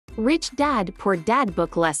Rich Dad Poor Dad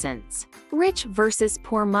Book Lessons. Rich versus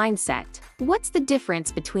poor mindset. What's the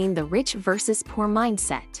difference between the rich versus poor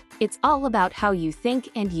mindset? It's all about how you think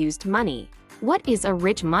and used money. What is a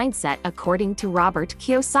rich mindset according to Robert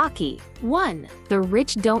Kiyosaki? 1. The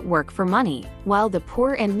rich don't work for money. While the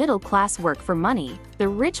poor and middle class work for money, the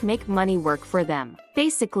rich make money work for them.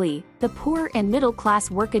 Basically, the poor and middle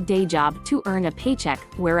class work a day job to earn a paycheck,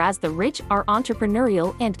 whereas the rich are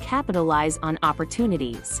entrepreneurial and capitalize on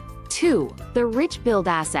opportunities. 2. The rich build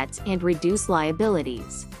assets and reduce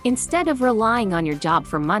liabilities. Instead of relying on your job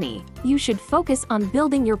for money, you should focus on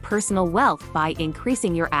building your personal wealth by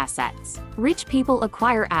increasing your assets. Rich people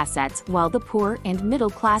acquire assets while the poor and middle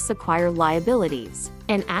class acquire liabilities.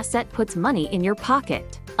 An asset puts money in your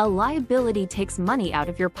pocket. A liability takes money out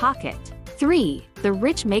of your pocket. 3. The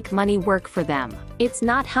rich make money work for them. It's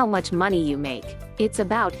not how much money you make. It's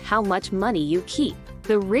about how much money you keep.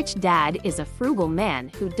 The rich dad is a frugal man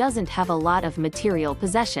who doesn't have a lot of material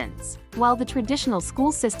possessions. While the traditional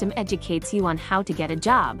school system educates you on how to get a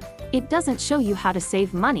job, it doesn't show you how to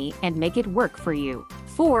save money and make it work for you.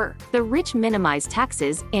 4. The rich minimize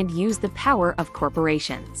taxes and use the power of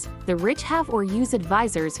corporations. The rich have or use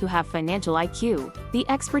advisors who have financial IQ, the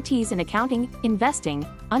expertise in accounting, investing,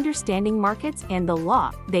 understanding markets, and the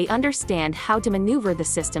law. They understand how to maneuver the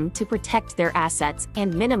system to protect their assets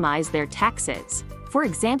and minimize their taxes. For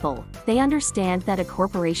example, they understand that a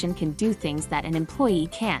corporation can do things that an employee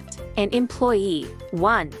can't. An employee,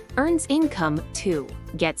 1. Earns income, 2.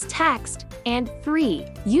 Gets taxed, and 3.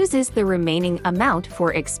 Uses the remaining amount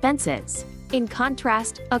for expenses. In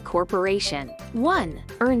contrast, a corporation, 1.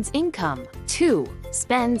 Earns income, 2.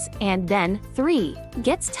 Spends, and then 3.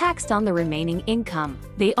 Gets taxed on the remaining income.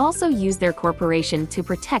 They also use their corporation to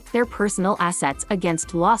protect their personal assets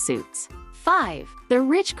against lawsuits. 5. The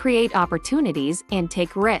rich create opportunities and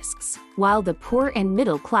take risks. While the poor and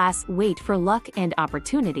middle class wait for luck and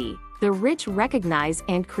opportunity, the rich recognize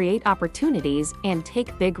and create opportunities and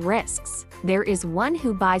take big risks. There is one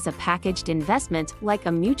who buys a packaged investment like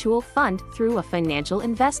a mutual fund through a financial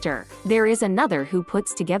investor. There is another who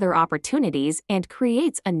puts together opportunities and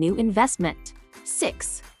creates a new investment.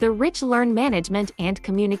 6. The rich learn management and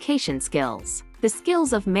communication skills. The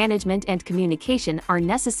skills of management and communication are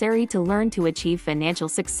necessary to learn to achieve financial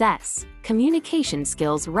success. Communication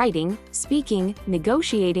skills, writing, speaking,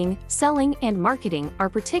 negotiating, selling, and marketing are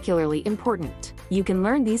particularly important. You can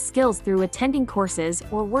learn these skills through attending courses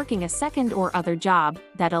or working a second or other job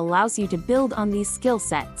that allows you to build on these skill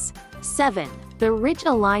sets. 7. The rich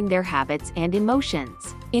align their habits and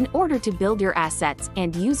emotions. In order to build your assets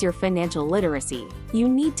and use your financial literacy, you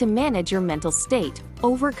need to manage your mental state,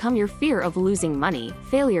 overcome your fear of losing money.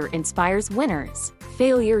 Failure inspires winners.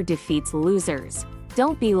 Failure defeats losers.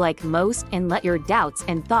 Don't be like most and let your doubts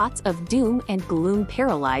and thoughts of doom and gloom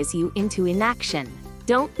paralyze you into inaction.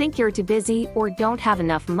 Don't think you're too busy or don't have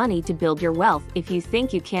enough money to build your wealth. If you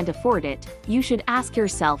think you can't afford it, you should ask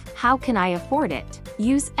yourself, how can I afford it?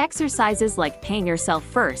 Use exercises like paying yourself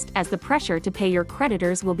first, as the pressure to pay your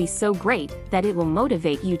creditors will be so great that it will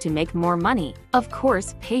motivate you to make more money. Of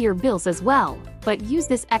course, pay your bills as well, but use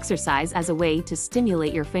this exercise as a way to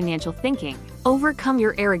stimulate your financial thinking. Overcome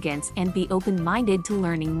your arrogance and be open-minded to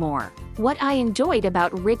learning more. What I enjoyed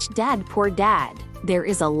about Rich Dad Poor Dad. There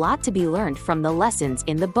is a lot to be learned from the lessons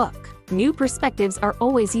in the book. New perspectives are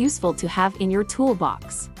always useful to have in your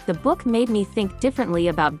toolbox. The book made me think differently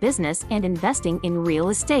about business and investing in real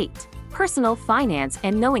estate. Personal finance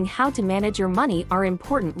and knowing how to manage your money are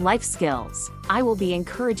important life skills. I will be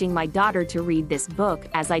encouraging my daughter to read this book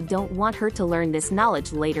as I don't want her to learn this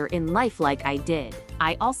knowledge later in life like I did.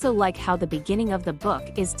 I also like how the beginning of the book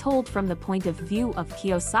is told from the point of view of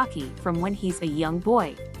Kiyosaki from when he's a young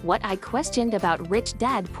boy. What I questioned about Rich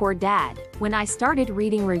Dad Poor Dad. When I started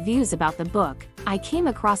reading reviews about the book, I came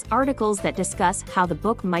across articles that discuss how the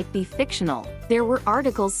book might be fictional. There were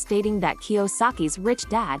articles stating that Kiyosaki's rich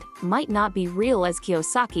dad might not be real, as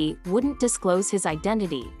Kiyosaki wouldn't disclose his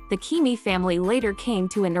identity. The Kimi family later came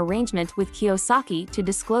to an arrangement with Kiyosaki to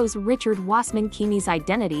disclose Richard Wasserman Kimi's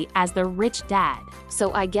identity as the rich dad.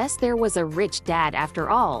 So I guess there was a rich dad after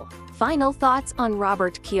all. Final thoughts on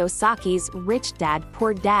Robert Kiyosaki's Rich Dad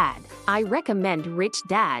Poor Dad. I recommend Rich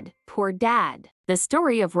Dad Poor Dad. The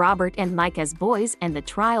story of Robert and Mike as boys and the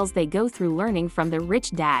trials they go through learning from the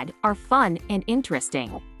rich dad are fun and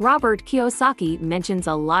interesting. Robert Kiyosaki mentions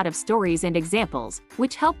a lot of stories and examples,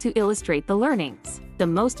 which help to illustrate the learnings. The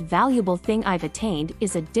most valuable thing I've attained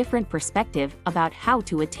is a different perspective about how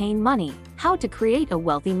to attain money, how to create a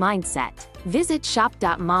wealthy mindset. Visit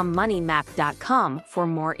shop.mommoneymap.com for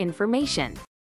more information.